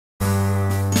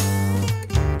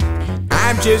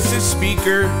just a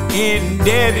speaker,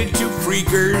 indebted to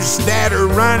freakers that are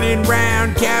running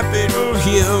round Capitol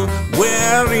Hill.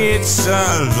 Well, it's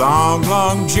a long,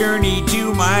 long journey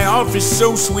to my office,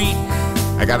 so sweet.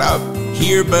 I got up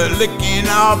here but licking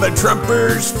all the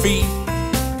Trumpers' feet.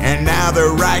 And now the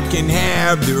right can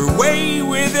have their way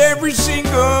with every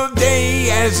single day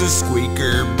as a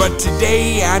squeaker. But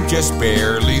today I'm just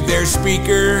barely their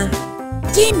speaker.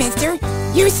 Gee, mister,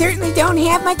 you certainly don't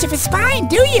have much of a spine,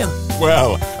 do you?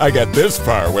 Well, I got this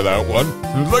far without one.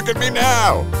 Look at me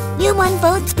now. You won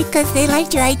votes because they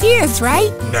liked your ideas,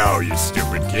 right? No, you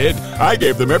stupid kid. I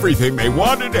gave them everything they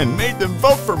wanted and made them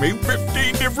vote for me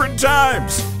 15 different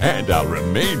times. And I'll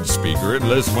remain speaker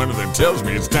unless one of them tells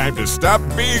me it's time to stop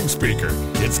being speaker.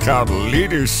 It's called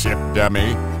leadership,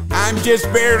 dummy. I'm just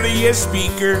barely a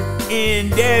speaker,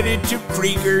 indebted to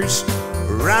freakers,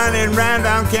 running round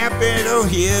on Capitol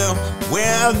Hill.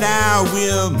 Well, now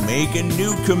we'll make a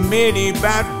new committee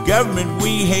about government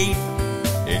we hate.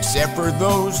 Except for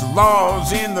those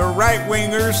laws in the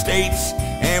right-winger states.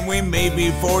 And we may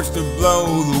be forced to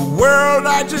blow the world.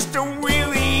 I just don't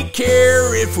really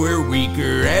care if we're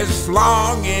weaker, as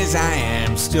long as I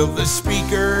am still the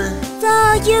speaker.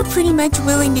 So you're pretty much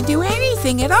willing to do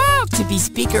anything at all to be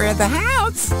Speaker of the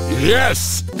House.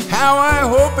 Yes! How I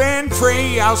hope and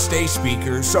pray I'll stay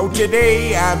speaker. So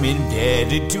today I'm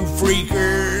indebted to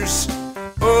freakers.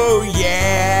 Oh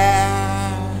yeah.